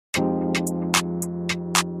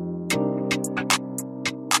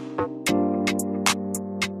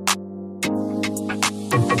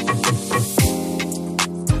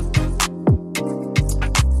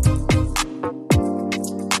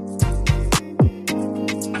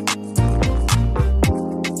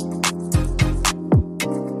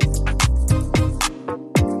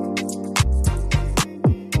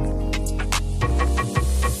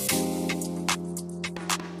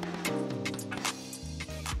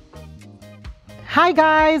Hi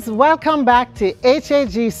guys, welcome back to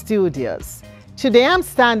HHG Studios. Today I'm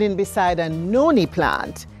standing beside a noni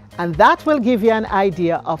plant, and that will give you an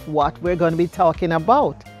idea of what we're going to be talking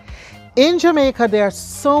about. In Jamaica, there are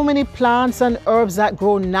so many plants and herbs that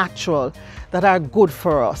grow natural that are good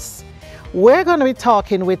for us. We're going to be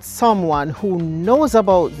talking with someone who knows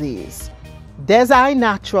about these. There's I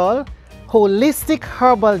Natral, holistic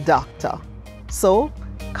herbal doctor. So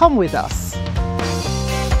come with us.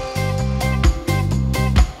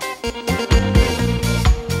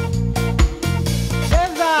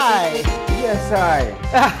 Yes, I.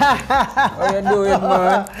 How you doing,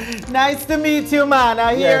 man? Nice to meet you, man.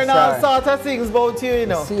 I hear all sorts of things about you, you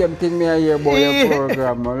know. Same thing me I hear about your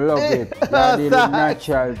program. I love it. You're dealing with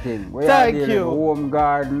natural thing. Thank you. Home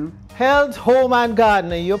garden. Health, home and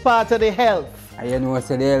gardening. You're part of the health. And you know,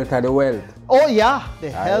 say the health of the wealth. Oh yeah,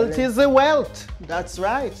 the health is the wealth. That's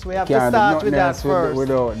right. We have to start with that first.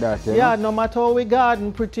 Without that, yeah, no matter how we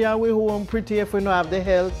garden pretty and we home pretty, if we don't have the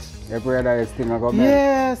health. Every other thing I go mess.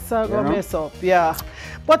 Yes, I go mess up, yeah.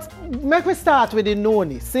 But make we start with the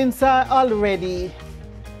noni. Since I already,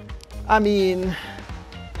 I mean,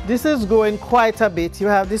 this is growing quite a bit. You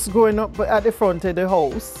have this growing up at the front of the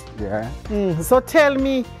house. Yeah. So tell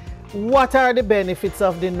me, what are the benefits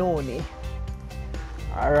of the noni?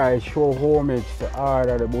 Alright, show homage to all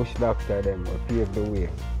of the bush doctor them who paved the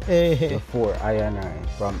way before I and I,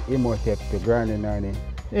 from Imhotep to Granny Nanny.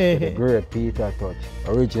 The great Peter Touch,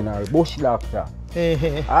 original bush doctor.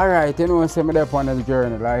 Alright, you know, some of them on the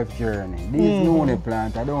journey, life journey. These noni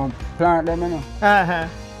plant, I don't plant them, you know.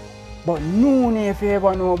 But noni, if you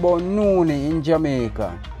ever know about noni in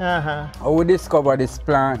Jamaica, I will discover this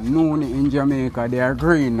plant, noni in Jamaica, they are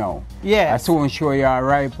green now. Yes. I soon show you a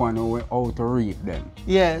ripe one how to reap them.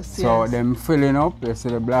 Yes. So them filling up, you see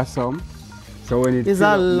the blossom. So when it there's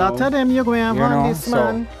a lot of them you're going to have on this,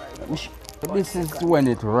 man. This is when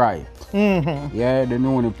it's ripe. Yeah, the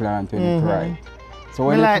noni plant when it's ripe. So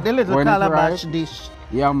when like the little calabash dish.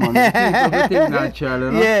 Yeah, man. Everything natural,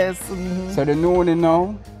 you know? Yes. So the noni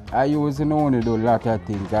now, I use the noni to do a lot of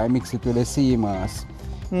things. I mix it with the sea moss.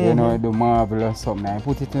 You know, the marvelous something. I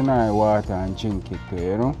put it in our water and drink it too,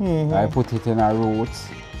 you know. I put it in our roots.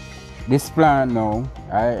 This plant now,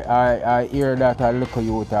 I hear that a little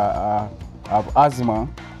youth have asthma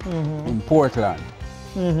in Portland.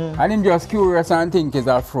 And him just curious and think it's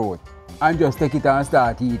a fruit. And just take it and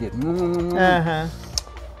start eat it. And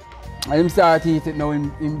him start eat it now,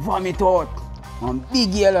 him vomit out. And big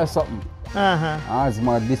yellow something.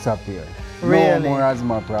 Asthma disappear. Really? No more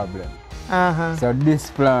asthma problem. So this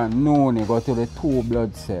plant, noni, go to the two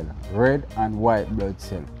blood cell, red and white blood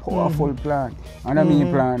cell. Powerful plant. And I mean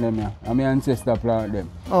plant them, yeah. And my ancestor plant them.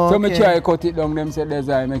 So me try cut it down, them say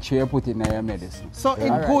desire, make sure you put it in your medicine. So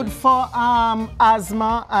it's good for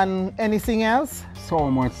asthma and anything else? So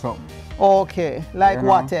much something. Okay, like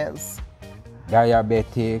what else?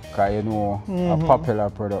 Diabetic, you know, a popular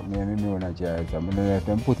product named immunogizer. I don't know if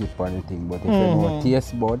them put it for anything, but if you know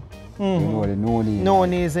taste bud, you know the noni.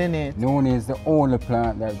 Noni is in it. Noni is the only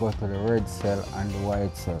plant that goes to the red cell and the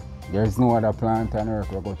white cell. There's no other plant on earth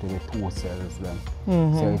that goes to the two cells then.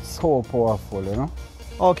 So it's so powerful, you know.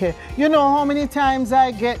 Okay. You know how many times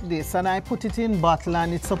I get this and I put it in bottle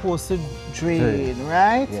and it's supposed to drain,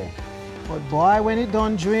 right? Yeah. But boy, when it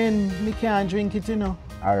don't drain, me can't drink it, you know.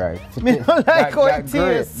 Alright. Me don't like how it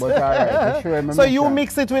tastes. But alright, sure, so you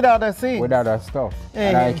mix it with other things? With other stuff.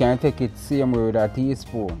 And I can take it same way with a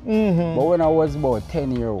teaspoon. But when I was about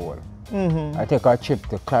 10-year-old, I take a trip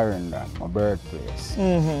to Clarendon, my birthplace.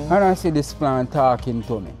 And I see this plant talking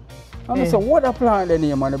to me. And I said, what a plant the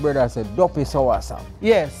name? And the brother said, Duppy Soursop.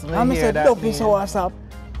 Yes, and I said, Duppy Soursop?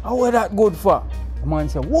 How was that good for? The man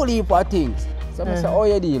said, what heap of things? So I said, how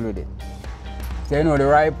you deal with it? So you know the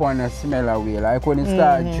ripe one smell away. Like when it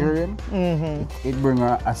starts draining, it brings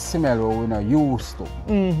a smell what we're not used to.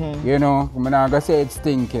 You know, I'm not going to say it's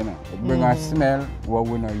stinking. It brings a smell what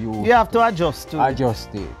we're not used to. You have to adjust to it.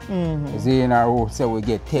 Adjust it. You see, in our road, so we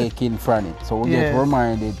get taken from it. So we get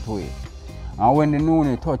reminded to it. And when the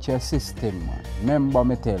noni touch your system, man, remember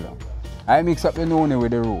me tell you, I mix up the noni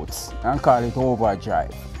with the roots and call it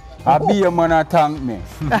overdrive. A beer man a thank me.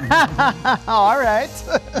 All right.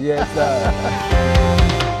 Yes, sir.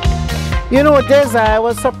 You know, Deza, I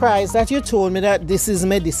was surprised that you told me that this is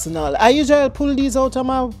medicinal. I usually pull these out of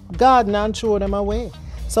my garden and throw them away.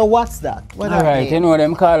 So what's that? What all right, you know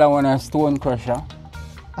them call that one a stone crusher.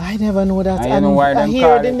 I never know that. And you know why I them hear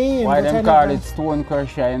call the it, name. why them call it stone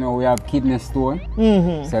crusher? You know, we have kidney stone.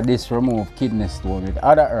 So this remove kidney stone with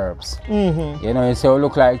other herbs. You know, you see how it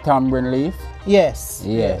look like tamarind leaf? Yes.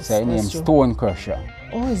 Yes, I name stone crusher.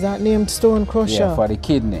 Oh, is that named stone crusher? Yeah, for the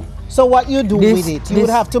kidney. So what you do with it? You would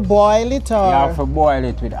have to boil it, or? You have to boil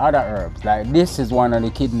it with other herbs. Like this is one of the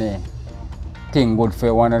kidney thing good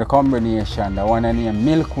for one of the combination. The one named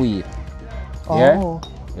milkweed. Oh.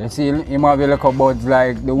 Yeah? You see, him have a little buds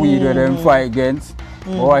like the weed where them fight against.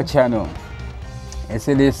 Watch you know. You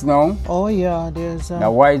see this now? Oh yeah, there's the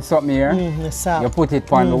white something here. You put it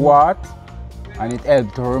on the wart and it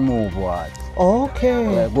helps to remove wart.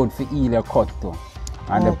 Okay. Yeah, good for heal your cut too.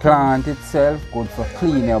 And the plant itself good for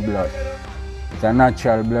clean your blood. It's a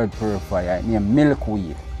natural blood purifier. It's named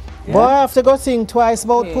milkweed. Yeah? But I have to go think twice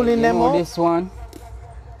about pulling them out. This one,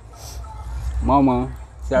 Mama,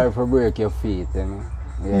 sorry for break your feet, you know.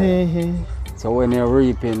 Yeah. So when you're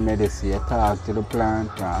reaping medicine, you talk to the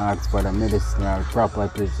plant and ask for the medicinal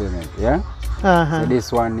properties in it, yeah? So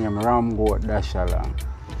this one named Ram Goat Dashalang.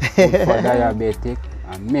 Good for diabetic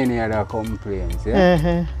and many other complaints,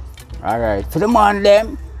 yeah? Alright, for the man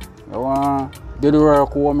them, you want to do the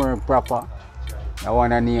work home proper. I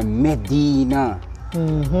want to name Medina.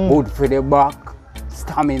 Good for the back,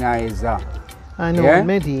 stamina is that. I know,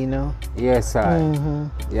 Medina. Yes, sir.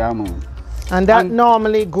 Yeah, man. And that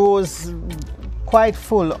normally goes quite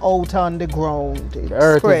full out on the ground. The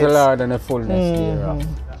earth is the Lord and the fullness thereof.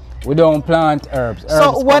 We don't plant herbs.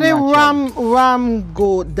 So what a ram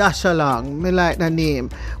goat dash along, me like the name.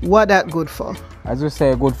 What that good for? As we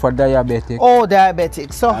say, good for diabetic. Oh,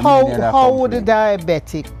 diabetic. So how would a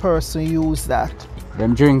diabetic person use that?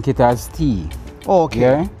 Them drink it as tea. Okay.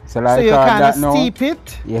 Yeah? So like you kind of steep steep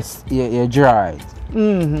it? Yes, you dry it.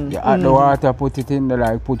 You add the water, put it in the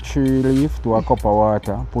like put 3 leaves to a cup of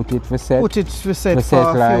water, put it for set. Put it for set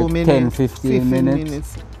for like a few minutes, 10-15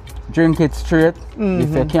 minutes. Drink it straight.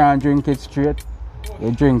 If you can't drink it straight,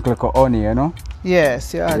 you drink like a honey, you know?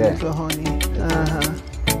 Yes, you add little honey.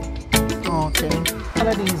 Okay. All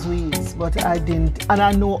of these weeds, but I didn't, and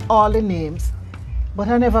I know all the names, but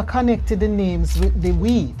I never connected the names with the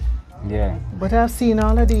weed. Yeah. But I've seen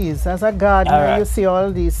all of these. As a gardener, you see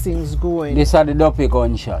all these things going. These are the duppy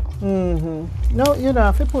gunshot. No, you don't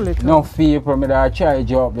have to pull it Enough people that try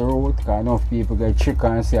to up the root, because enough people get tricked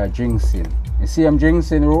and say a ginseng. You see them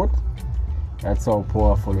ginseng root? That's how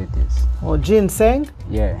powerful it is. Oh, ginseng?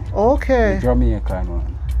 Yeah. Okay. The Jamaican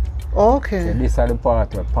one. Okay. So this are the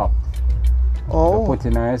part where pop. Oh. You put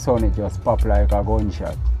in the sun, it just pop like a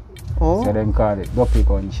gunshot. Oh. So them call it duppy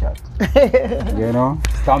gunshot. You know?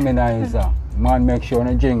 Stamina is a man make sure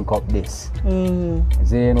you drink up this.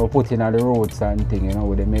 So you know, put in the roots and thing, you know,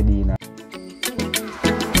 with the Medina.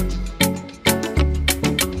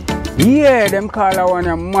 Yeah, them call that one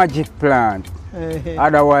a magic plant.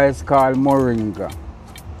 Otherwise called moringa.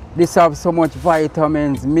 This have so much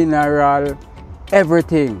vitamins, mineral,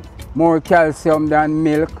 everything. More calcium than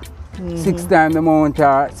milk. 6 times the amount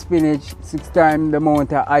of spinach, 6 times the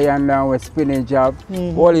amount of iron than what spinach have.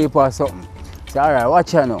 Whole heap of something. So alright,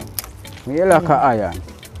 watch you now. When you like iron,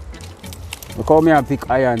 because me pick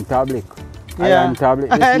iron tablet. Iron tablet,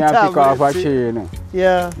 this me pick off a tree, you know.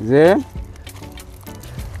 Yeah. See?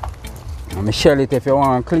 And I shell it if you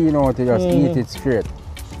want to clean out, you just eat it straight.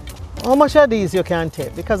 How much of these you can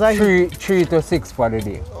take? Because I 3 to 6 for the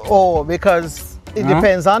day. Oh, because it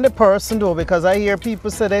depends on the person though, because I hear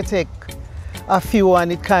people say they take a few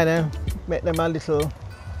and it kind of make them a little...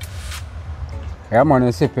 Yeah man,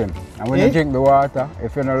 you sip him. And when you drink the water,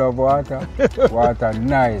 if you don't love water, water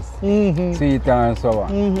nice, sweet and sour.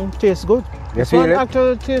 Tastes good. You This feel one it?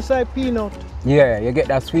 actually tastes like peanut. Yeah, you get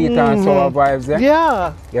that sweet and sour vibes there.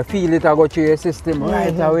 Yeah. You feel it go through your system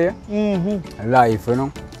right away. Life, you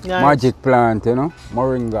know. Nice. Magic plant, you know.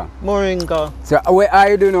 Moringa. Moringa. So what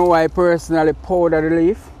I do know, I personally powder the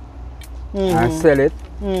leaf and sell it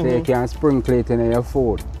so you can sprinkle it in your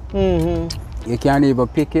food. You can even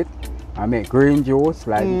pick it and make green juice,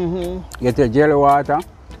 like get your jelly water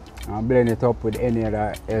and blend it up with any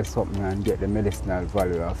other else something and get the medicinal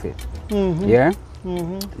value of it. Yeah?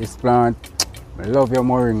 This plant, I love your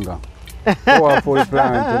moringa. Powerful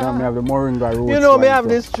plant, you know, I have the moringa roots. You know, me have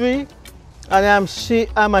this tree and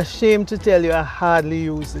I'm ashamed to tell you I hardly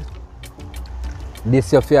use it.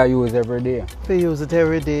 This you feel use every day? I use it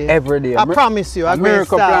every day. Every day. I promise you. A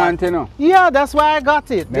miracle plant, you know. Yeah, that's why I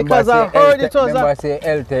got it. Because I heard it was a... say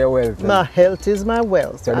health is your wealth. My health is my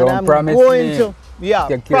wealth. So don't promise me. Yeah,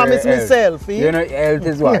 promise myself. You know, health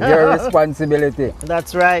is what? Your responsibility.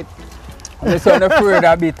 That's right. I'm so afraid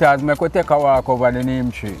of it as I could take a walk over the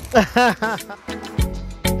neem tree.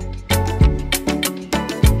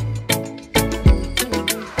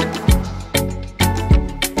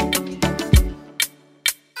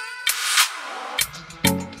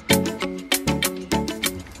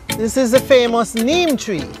 This is the famous neem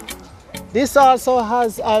tree. This also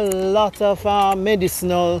has a lot of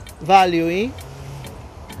medicinal value, eh?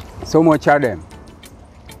 So much of them.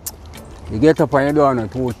 You get up and you do on a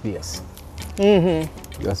toothpaste.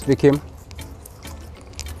 Just pick him.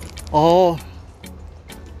 Oh.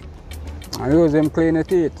 And use him clean the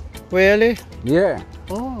teeth. Really? Yeah.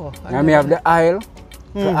 Oh. And me have the oil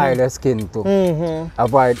to oil the skin too.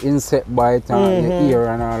 Avoid insect bite and the ear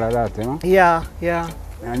and all of that, you know? Yeah, yeah.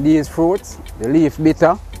 And these fruits, the leaf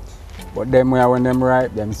bitter, but them when them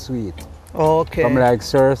ripe, them sweet. Okay. Come like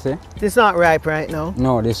Cersei. It's not ripe right now?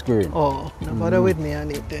 No, this green. Oh, no bother with me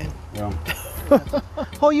on it then. Yeah.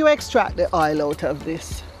 How you extract the oil out of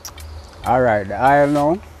this? Alright, the oil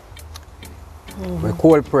now, we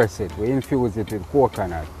cold press it, we infuse it with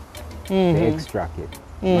coconut to extract it.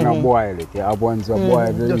 When I boil it, you have ones that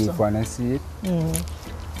boil the leaf and the seed. You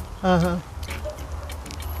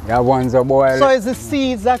have ones that boil So it. is the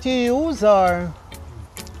seeds that you use or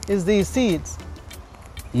is these seeds?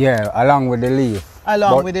 Yeah, along with the leaf.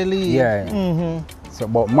 Along with the leaf? Yeah. So,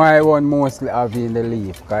 but my one mostly have in the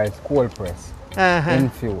leaf because it's cold press,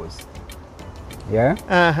 infused. Yeah?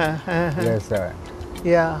 Yes, sir.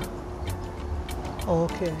 Yeah.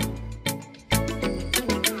 Okay.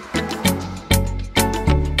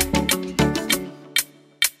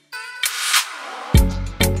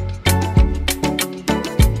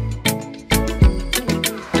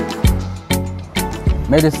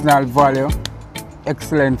 Medicinal value,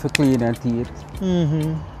 excellent for cleaning teeth.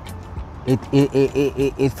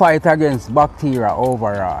 It fight against bacteria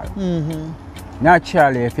overall.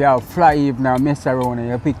 Naturally, if you have fly even and mess around and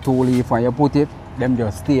you pick two leaves and you put it, them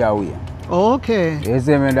just stay away. Okay. You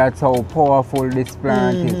see me, that's how powerful this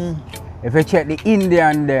plant is. If you check the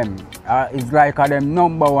Indian them, it's like them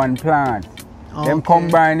 #1 plant. Them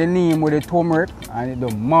combine the neem with the turmeric and it do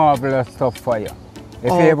marvelous stuff for you.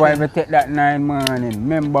 If you ever take that 9 morning,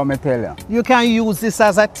 remember me tell you. You can use this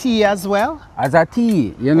as a tea as well? As a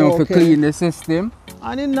tea, you know, to clean the system.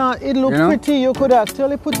 And it looks pretty, you could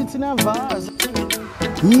actually put it in a vase.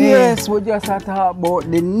 Yes, we just talk about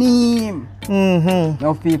the neem.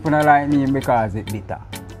 Now people don't like neem because it's bitter.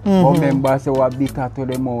 But remember, so what bitter to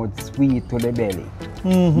the mouth, sweet to the belly.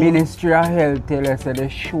 Ministry of Health tell us that the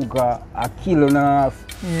sugar a kilo and a half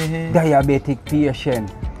diabetic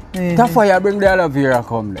patient. That's why you bring the aloe vera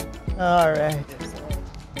come there. Alright.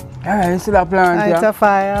 You see that plant here? It's a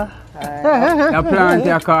fire. The plant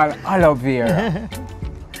here called aloe vera.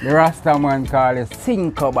 The Rasta man call it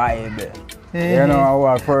Cinco Bible. You know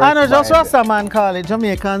what first I know just Bible. Rasta man call it.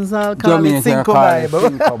 Jamaicans call it Cinco Bible.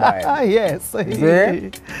 Cinco Bible. Yes.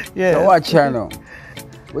 See? Yes. So watch you know.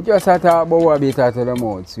 We just talk about what bitter to the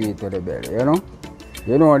mouth, sweet to the belly, you know?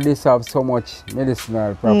 You know this have so much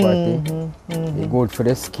medicinal property. It's good for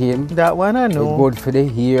the skin. That one I know. It's good for the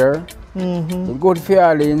hair. It's good for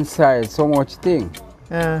all the inside, so much thing.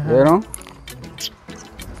 You know?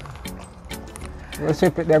 We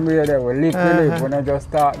sip it them here, we lift the lip when I just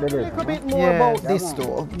start the lip. A little bit more about this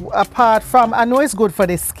though. Apart from, I know it's good for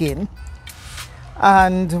the skin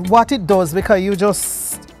and what it does because you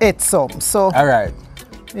just ate some. So. Alright.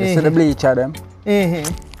 You see the bleach of them? We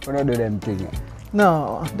don't do them things.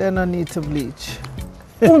 No, they don't need to bleach.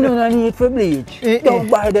 Who don't need for bleach? Don't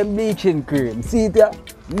buy them bleaching cream. See it here?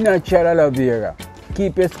 Natural aloe vera.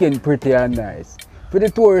 Keep your skin pretty and nice. For the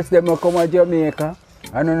tourists that come to Jamaica,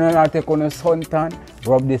 and you know take on a suntan,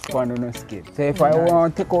 rub this on your skin. So if I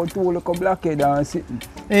want to take out two little blackhead and sit,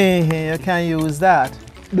 you can use that.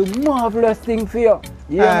 The marvelous thing for you.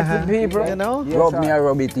 Yeah, people. You know? Rub me and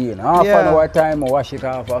rub it in. Half an hour time, I wash it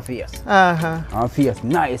off her face. And face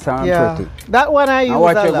nice and pretty. That one I use and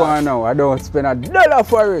what a you lot. going now? I don't spend $1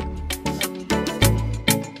 for it.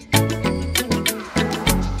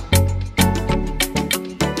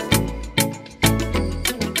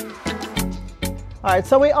 Alright,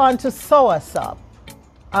 so we're on to soursop.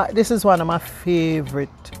 This is one of my favorite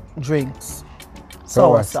drinks.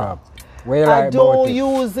 Soursop. I don't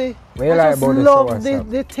use it. I just love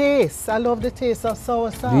the taste. I love the taste of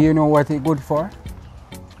soursop. Do you know what it's good for?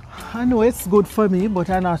 I know it's good for me,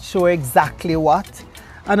 but I'm not sure exactly what.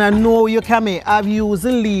 And I know you can make, I've used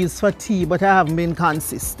the leaves for tea, but I haven't been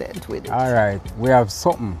consistent with it. Alright, we have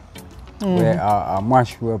something where I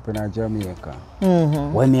mash up in Jamaica.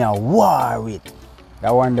 When me a war with,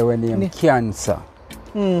 that one that when they cancer.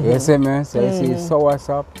 You see me? So you see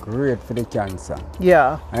soursop, great for the cancer.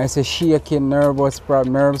 Yeah. And it's a shaking nerves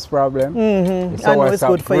problem. I know it's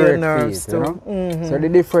good for your nerves too. You know? So the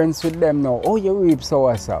difference with them now, oh you reap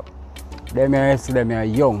soursop. Them are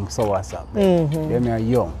young soursop. Them are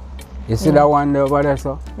young. You see that one over there,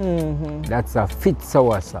 so? That's a fit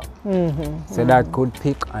soursop. So that could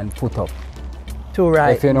pick and put up. Too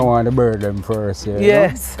right. If you don't want to burn them first, you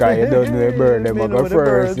yes. Because you don't know the bird them You go know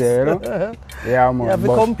first, the you know. Yeah, man. You have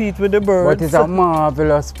to compete with the birds. But it's a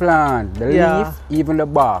marvelous plant. The leaf, even the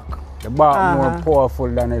bark. The bark more powerful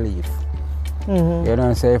than the leaf. You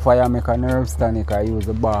know, so if I make a nerve tonic, I use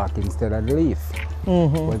the bark instead of the leaf.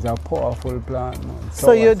 But it's a powerful plant, man.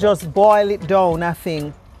 So you just boil it down, I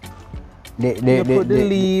think. You put the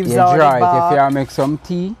leaves or the bark. If you make some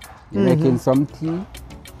tea, you're making some tea,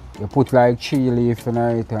 you put like 3 leaves in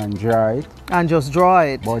it and dry it. And just dry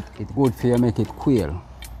it. But it's good for you make it quail.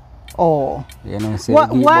 Oh. You know, so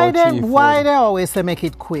why they always say make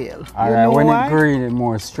it quail? Alright, when it's green, it's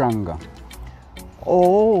more stronger.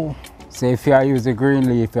 Oh. So if you use the green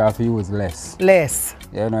leaf, you have to use less. Less.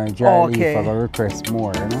 You know, dry leaf have a request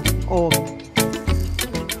more, you know. Oh.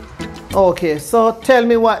 Okay, so tell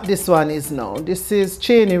me what this one is now. This is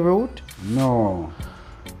cheney root? No.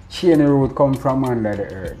 Cheney root come from under the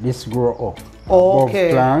earth. This grow up.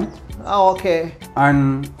 Okay. Above plant. Okay.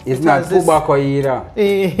 And it's not tobacco either.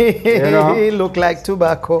 You know? It look like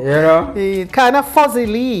tobacco. You know? It kind of fuzzy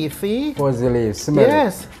leaf, eh? Fuzzy leaf. Smell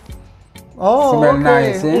yes. Oh, smell okay.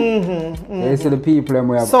 nice, eh? You see the people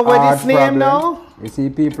who have so heart this name now? You see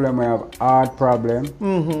people who have heart problem,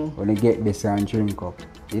 when they get this and drink up.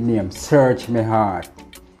 The name Search Me Heart.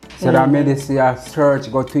 So that medicine search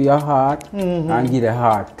go to your heart and give the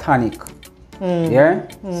heart tonic. Yeah?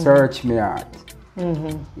 Search Me Heart.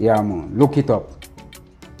 Yeah, man. Look it up.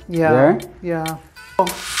 Yeah. Yeah.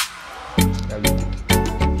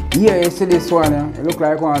 Yeah, you see this one, yeah? It look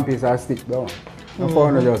like one piece of stick down. I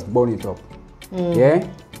found to just burn it up. Yeah?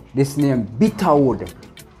 This name Bitterwood.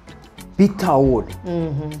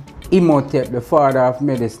 Bitterwood. Imhotep, the father of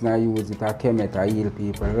medicine, I use it as chemist to heal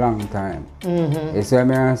people a long time. You see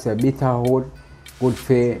me I say bitterwood, good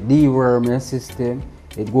for deworm your system,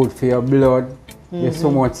 it's good for your blood, there's so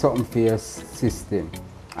much something for your system.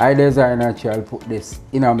 I design natural put this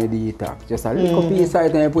in a detox. Just a little piece of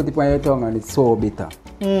it and you put it on your tongue and it's so bitter.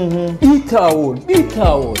 Bitterwood,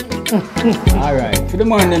 bitterwood. Alright, for the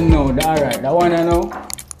man them know, alright, that one I know,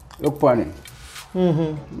 look for it.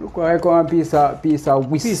 Look like one piece of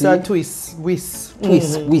whisk. Piece of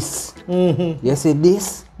whisk. You see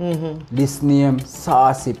this? This name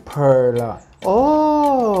Saucy Perla.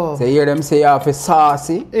 Oh. So you hear them say you have a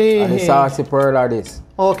saucy and the Saucy Perla this.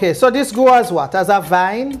 Okay, so this grows what? As a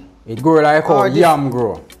vine? It grow like how yam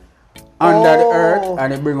grow. Under the earth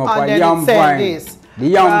and it bring up a yam vine. The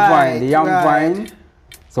yam vine.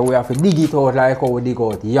 So we have to dig it out like how we dig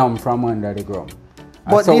out yam from under the ground.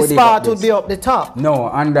 But this part would be up the top? No,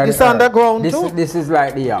 under this the earth. Underground this, too? This is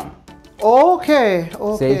like the yam. Okay,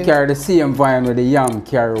 okay. So it carry the same vine with the yam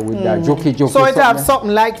carry with that jokey. So it have something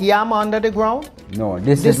like yam under the ground? No,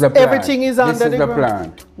 this is the plant. Everything is under the ground? This is the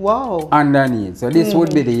plant. Wow. Underneath. So this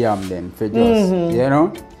would be the yam then for just, you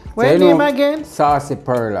know? What's the name again? Saucy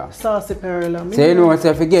Perla. Saucy Perla. So you know, so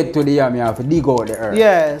if you get to the yam, you have to dig out the earth.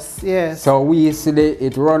 Yes, yes. So we see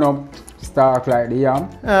it run up, stalk like the yam,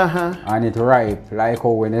 and it ripe like how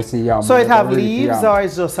when you see yam. So it have leaves or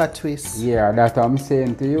it's just a twist? Yeah, that's what I'm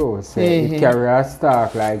saying to you. So it carry a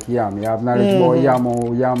stalk like yam. You have knowledge about yam,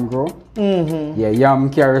 how yam grow? Yeah, yam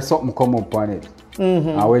carry something come up on it.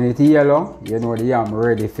 And when it's yellow, you know the yam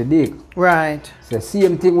ready for dig. Right. So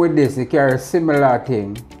same thing with this, it carry similar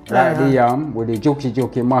thing like the yam with the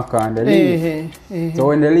jokey maca and the leaf. So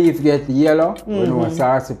when the leaf get yellow, we know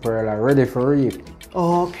Saucy Perla ready for reap.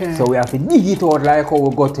 Okay. So we have to dig it out like how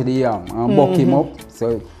we go to the yam and buck him up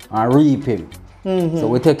and reap him. So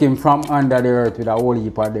we take him from under the earth with a whole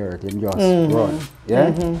heap of dirt and just run.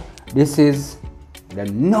 Yeah? This is the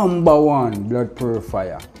 #1 blood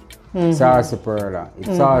purifier. Saucy Perla.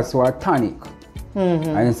 It's also a tonic.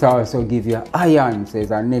 And it's also give you iron. So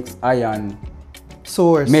it's our next iron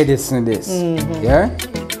source. Medicine this. Yeah?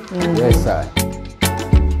 Yes, sir.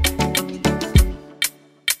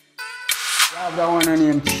 I have that one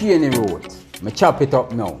named cheney root. I chop it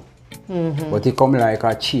up now. But it come like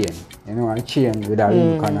a chain. You know, a chain with a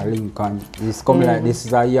link and a link on. This come like this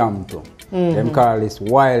is a yam too. Them call this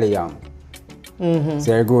wild yam.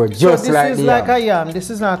 So it grow just like the yam. So this is like a yam, this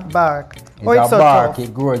is not bark. It's a bark,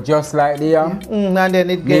 it grows just like the yam. And then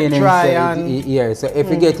it gets dry and... Yeah, so if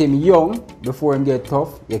you get him young, before him get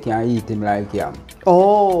tough, you can eat him like yam.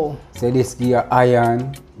 Oh. So this give you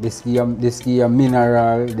iron, this give you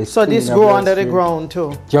mineral. So this grow under the ground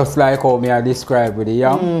too? Just like how me I describe with the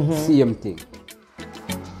yam, same thing.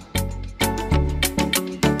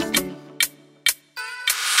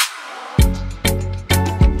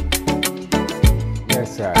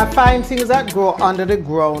 Yes, sir. I find things that grow under the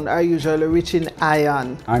ground are usually rich in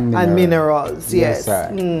iron and minerals. Yes,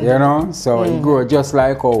 sir. You know, so it grows just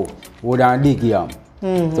like how we don't dig yam.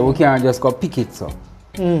 So we can't just go pick it, so.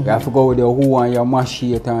 You have to go with your hoe and your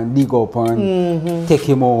machete and dig up and take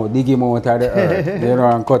him out, dig him out of the earth, you know,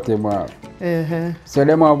 and cut him off. So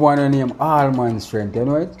them have one named All-Man Strength, you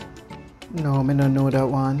know it? No, I don't know that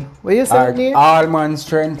one. What you say name? All-Man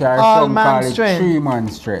Strength, or some call it Three-Man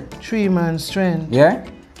Strength. Three-Man Strength. Yeah?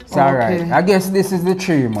 It's alright. I guess this is the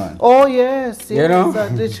 3-man. Oh yes, you know?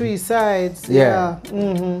 The 3 sides. Yeah.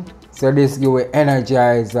 So this give we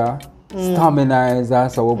energizer, staminizer,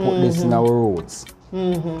 so we put this in our roots.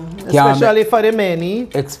 Especially for the men.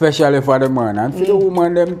 Especially for the man. And for the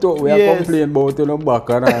woman them too, we are complaining about the back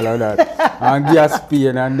and all of that. And gas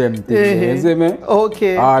pain and them things. You see me?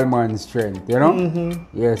 Okay. All-Man Strength, you know?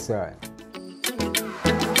 Yes, sir.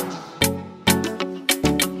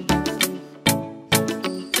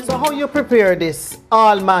 So how you prepare this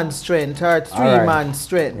all-man strength or 3-man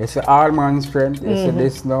strength? It's an all-man strength. You see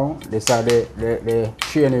this now? These are the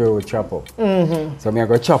training we chop up. So I'm going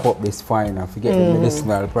to chop up this fine and forget the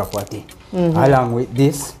medicinal property. Along with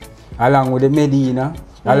this, along with the Medina,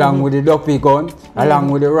 along with the Duppy gun,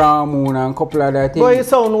 along with the Ramoon and a couple of other things. Boy, you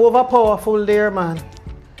sound overpowerful there, man.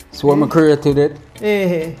 So when I created it,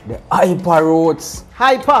 the hyper roots.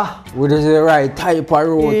 Hyper? With the right type of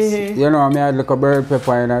roots. You know, I had like a bird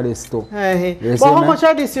pepper in this too. But how much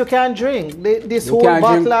of this you can drink? This whole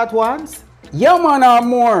bottle at once? Yeah, man, or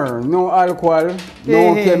more. No alcohol,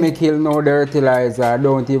 no chemical, no fertilizer.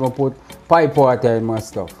 Don't even put pipe water in my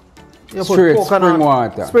stuff. You straight put spring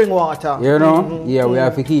water. Spring water. You know? Yeah, we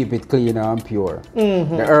have to keep it clean and pure.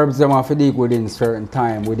 The herbs them have to dig within certain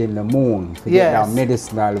time within the moon to get that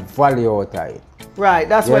medicinal value out of it. Right,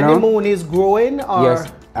 that's when the moon is growing, or?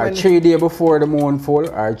 Yes, or 3 days before the moon full,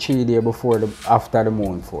 or 3 days before after the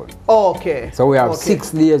moon full. Okay. So we have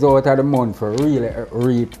 6 days out of the month for real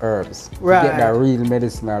reap herbs. Right. To get that real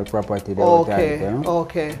medicinal property.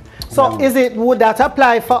 Okay. So would that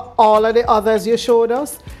apply for all of the others you showed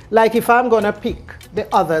us? Like if I'm gonna pick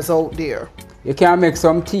the others out there. You can make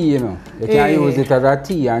some tea, you know. You can use it as a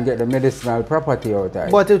tea and get the medicinal property out of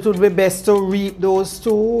it. But it would be best to reap those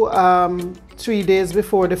two 3 days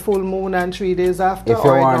before the full moon and 3 days after. If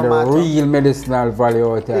you want the real medicinal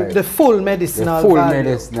value out of it. The full medicinal value.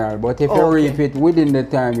 Medicinal. But if you reap it within the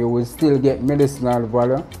time, you will still get medicinal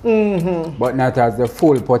value. But not as the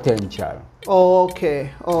full potential.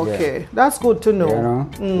 Okay. That's good to know. You know?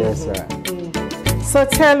 Yes, sir. So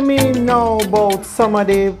tell me now about some of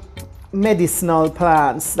the medicinal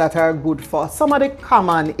plants that are good for some of the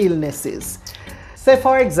common illnesses. Say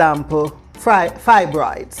for example,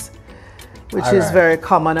 fibroids, which is very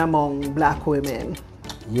common among black women.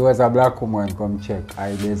 You as a black woman come check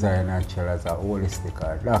I Natral as a holistic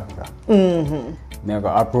doctor. I'm going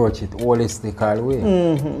to approach it holistic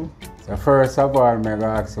way. So first of all, I'm going to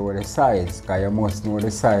ask you what the size, because you must know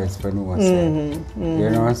the size for no You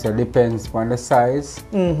know, so it depends on the size.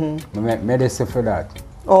 I make medicine for that.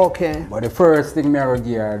 Okay. But the first thing I'm going to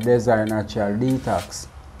give is I Natral detox.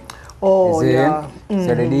 Oh, yeah.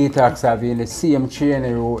 So the detox having the same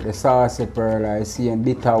training root, the saucy pearl, the same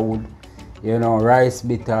bitter wood, you know, rice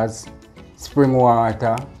bitters, spring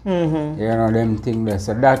water, you know, them things there.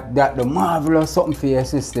 So that the marvelous something for your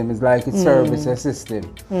system is like it serves your system.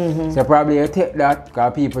 So probably you take that,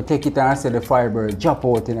 because people take it and say the fiber drop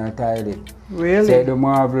out in a toilet. Really? So the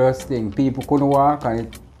marvelous thing. People couldn't walk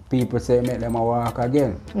and people say make them a walk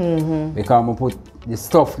again. Because I put the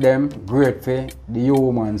stuff them great for the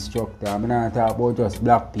human structure. I'm not talking about just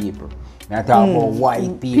black people. I'm talking about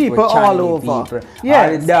white people, Chinese all over. people.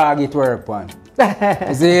 Yes. All the dog it work on.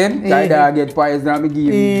 You see? The dog get poison and I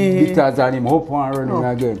give him bitters and him up and running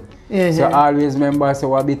again. So always remember, so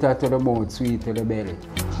what bitter to the mouth, sweet to the belly.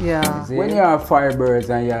 Yeah. When you have fibers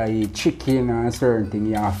and you eat chicken and certain things,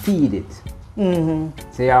 you have to feed it.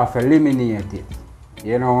 So you have to eliminate it.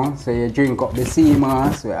 You know, so you drink up the sea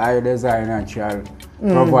moss, where I Natral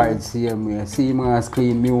provides same way. Sea moss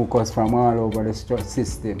clean mucus from all over the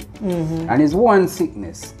system. And it's one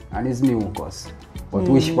sickness, and it's mucus. But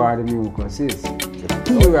which part of the mucus is? The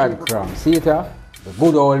period cramp. See it? The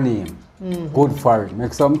good old name. Good for it.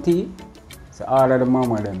 Make some tea. So all of the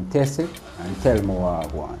mama them test it and tell me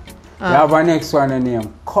what I want. You have a next one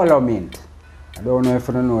named color mint. I don't know if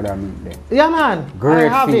you know that mint there. Yeah, man. Great I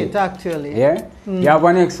have feed. it actually. Yeah? You have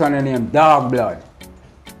a next one named dog blood.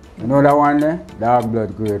 You know that one there? Dog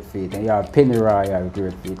blood great feed. And you have penny royal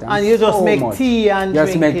great feed. And you just make tea and drink it.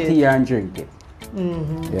 Just make tea and drink it.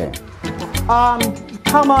 Yeah.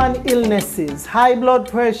 common illnesses, high blood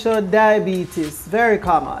pressure, diabetes, very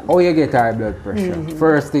common. How you get high blood pressure?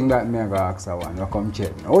 First thing that me I go ask someone, you come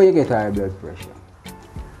check me. How you get high blood pressure?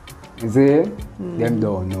 You see? Them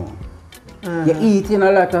don't know. You're eating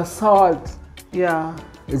a lot of salt. Yeah.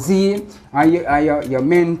 You see? And your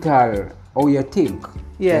mental, how you think,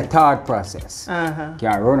 your thought process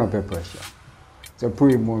can run up your pressure. So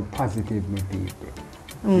pretty more positive with people.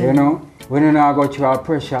 You know? When you now go through a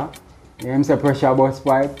pressure, you say pressure bus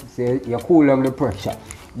pipe, say you cool down the pressure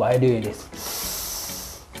by doing this.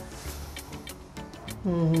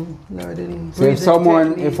 So if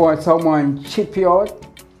someone chip you out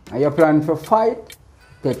and you plan for fight,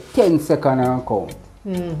 take 10 seconds and count.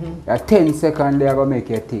 That 10 seconds they are going to make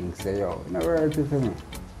you think, say, yo, never heard it for me.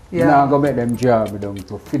 You're not going to make them job down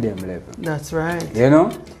to feed them level. That's right. You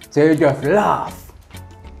know? So you just laugh.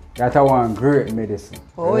 That's one great medicine.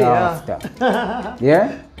 Oh, laughter.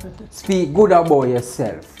 Yeah? Speak good about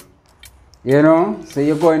yourself. You know? So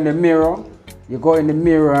you go in the mirror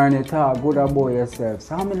and you talk good about yourself.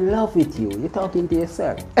 So I'm in love with you. You're talking to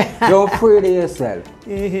yourself. You're afraid of yourself.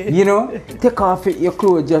 You know? Take off your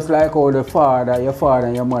clothes just like how your father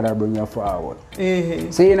and your mother bring you forward.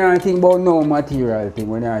 So you don't think about no material thing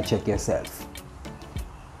when you check yourself.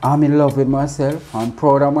 I'm in love with myself. I'm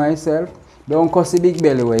proud of myself. Don't cuss the big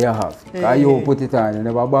belly where you have. Because you put it on, you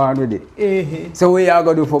never born with it. So what you going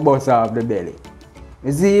to do for bust off the belly?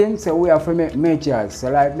 You see? So we have to make measures. So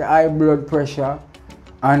like the high blood pressure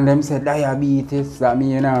and them say diabetes, that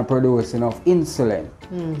means you're not producing enough insulin.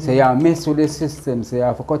 So you mess with the system, so you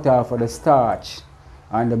have to cut off the starch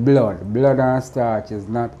and the blood. Blood and starch is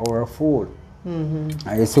not our food. And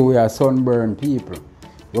you see we are sunburned people.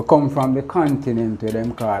 We come from the continent where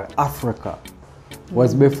them call Africa.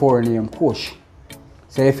 Was before name Kush.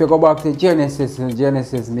 So if you go back to Genesis, and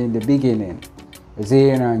Genesis means the beginning. You see,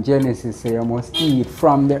 in Genesis say you must eat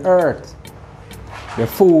from the earth. The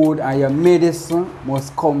food and your medicine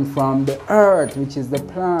must come from the earth, which is the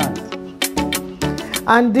plant.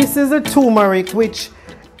 And this is a turmeric which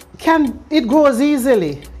it grows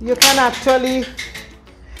easily. You can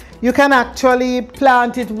actually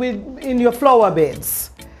plant it in your flower beds.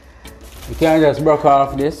 You can just break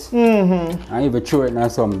off this and even throw it in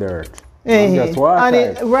some dirt. And just water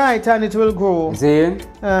it. Right, and it will grow. See?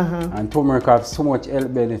 And turmeric have so much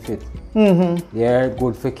health benefit. Yeah,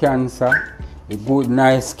 good for cancer. It good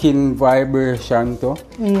nice skin vibration too.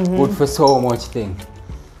 Good for so much thing.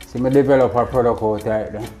 So I develop a product out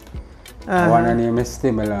there. I want to name it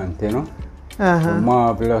stimulant, you know. So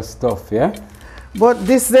marvelous stuff, yeah. But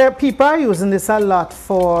people are using this a lot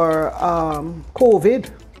for COVID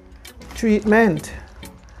treatment.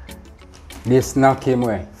 This knock him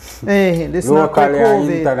away. This knock locally and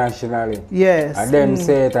COVID. Internationally. Yes. And them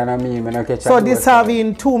say it and I mean, I catch so this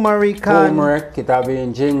having turmeric and... Turmeric, it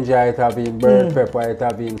having ginger, it having bird pepper, it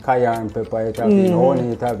having cayenne pepper, it having honey,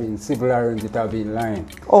 it having civil orange, it having lime.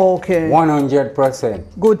 Okay.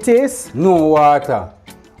 100%. Good taste? No water.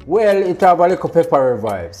 Well, it have a little pepper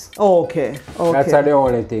vibes. Okay. That's the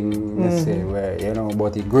only thing I say where, you know,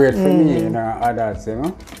 but it's great for me and others, you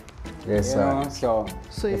know. Yes, sir.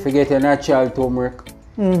 So if you get a natural turmeric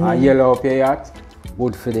and yellow up your yacht,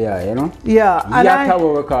 good for the eye, you know. Yeah. Yacht is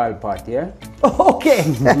what we call pot, yeah? Okay.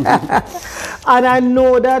 And I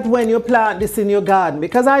know that when you plant this in your garden,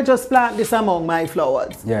 because I just plant this among my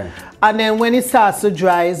flowers. Yeah. And then when it starts to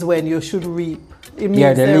dry is when you should reap. It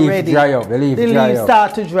means the leaf ready. Dry up. The leaf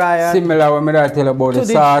start to dry up. Similar when I tell about the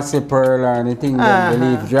saucy pearl and the thing, the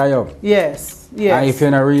leaf dry up. Yes, yes. And if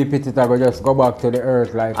you don't repeat it, I will just go back to the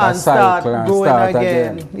earth like a cycle and start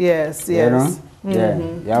again. Yes, yes. You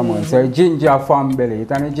know? Yeah, man. So ginger family,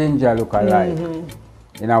 it and the ginger look alike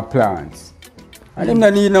in our plants. And him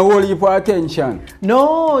don't need no whole heap of attention.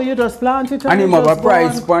 No, you just plant it and him have a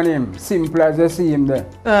price on him. Simple as you see him there.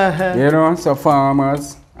 You know, so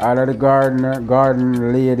farmers, all of the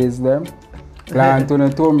garden ladies them, plant on the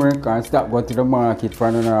turmeric and stop going to the market for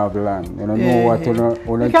another land. You don't know what to know.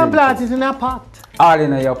 You can plant it in a pot. All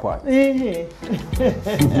in your pot. You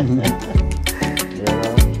know?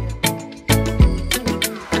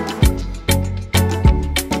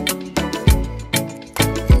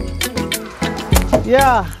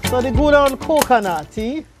 Yeah, so the good old coconut,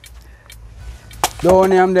 eh? Don't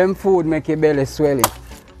name them food make your belly swelling.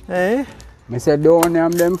 Eh? I said don't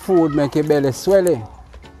name them food make your belly swelling.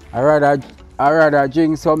 I rather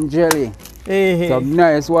drink some jelly. Some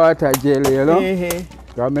nice water jelly, you know?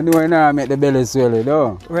 Because I know now make the belly swelling,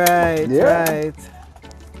 though. Right, right.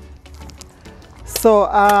 So,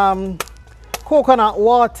 coconut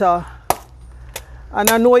water. And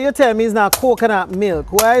I know you tell me it's not coconut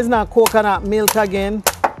milk. Why is not coconut milk again?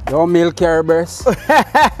 Don't milk your breast.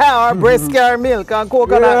 Or breast carry milk. And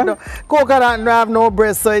coconut, no, coconut no have no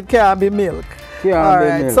breast, so it can't be milk. All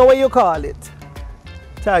right. Milk. So what you call it?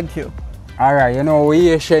 Thank you. All right. You know, we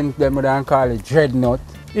Asian them don't call it dreadnought.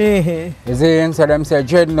 You see, so them say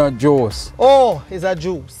dreadnought juice. Oh, it's a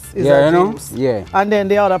juice. It's yeah, a you know? juice. Yeah. And then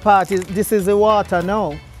the other part is, this is the water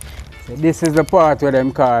now. So this is the part where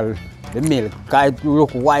them call the milk. Cause it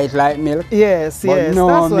look white like milk. Yes, but yes.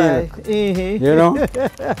 no That's milk. Why. You know?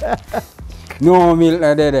 No milk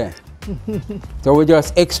there. So we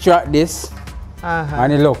just extract this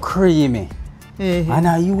and it look creamy. And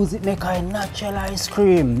I use it make a natural ice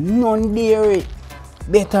cream, non-dairy.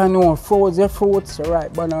 Better know frozen fruits,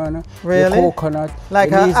 right banana, really? the coconut,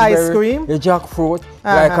 like an ice cream, the jackfruit,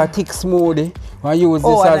 like a thick smoothie. I use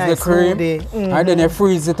this as the cream, and then you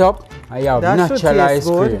freeze it up, and you have natural ice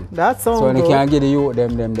cream. That sounds good. So you can get the youth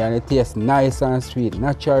them, then it tastes nice and sweet.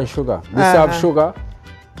 Natural sugar. This have sugar,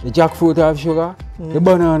 the jackfruit have sugar, the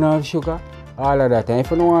banana have sugar, all of that. And if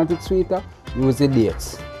you don't want it sweeter, use the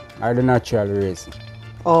dates or the natural raisin.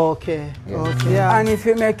 Okay. Yeah. Okay. Yeah. And if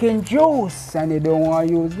you're making juice and you don't want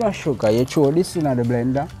to use no sugar, you throw this in the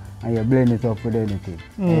blender and you blend it up with anything.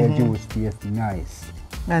 And your juice tastes nice.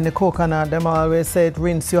 And the coconut, them always say it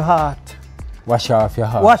rinse your heart. Wash off your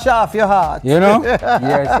heart. Wash off your heart. You know?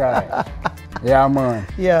 Yes, right. Yeah, man.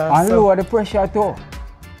 Yeah. And lower the pressure too.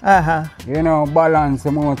 You know, balance the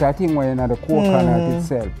amount of thing when you know the coconut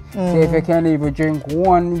itself. So if you can even drink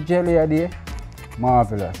one jelly a day,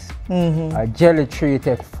 marvelous. A jelly tree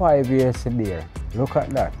takes 5 years to bear. Look at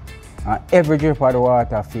that. And every drip of the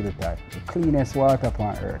water filtered. The cleanest water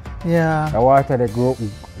upon earth. Yeah. The water that grow,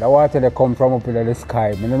 the water that come from up in the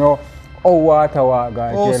sky. You know, water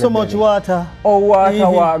got jelly so much belly. water.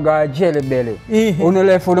 Water got jelly belly. You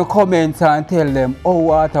left in the comments and tell them,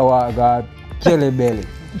 water got jelly belly.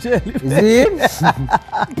 Jelly belly.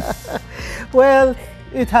 Well,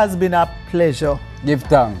 it has been a pleasure. Give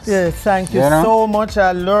thanks. Yes, thank you so much.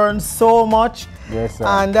 I learned so much. Yes, sir.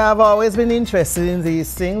 And I've always been interested in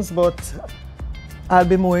these things, but I'll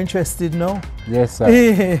be more interested now. Yes,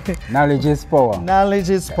 sir. Knowledge is power.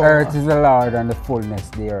 Knowledge is power. Earth is the Lord and the fullness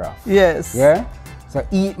thereof. Yes. Yeah? So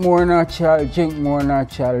eat more natural, drink more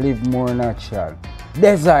natural, live more natural.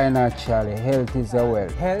 Design naturally, health is a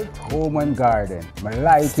wealth. Health, home and garden. My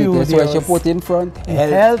light it is what you put in front.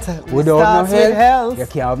 Health. Without no health, you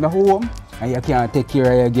can't have no home and you can't take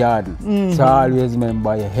care of your garden. So always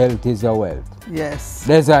remember your health is a wealth. Yes.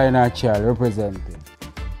 Design natural representing.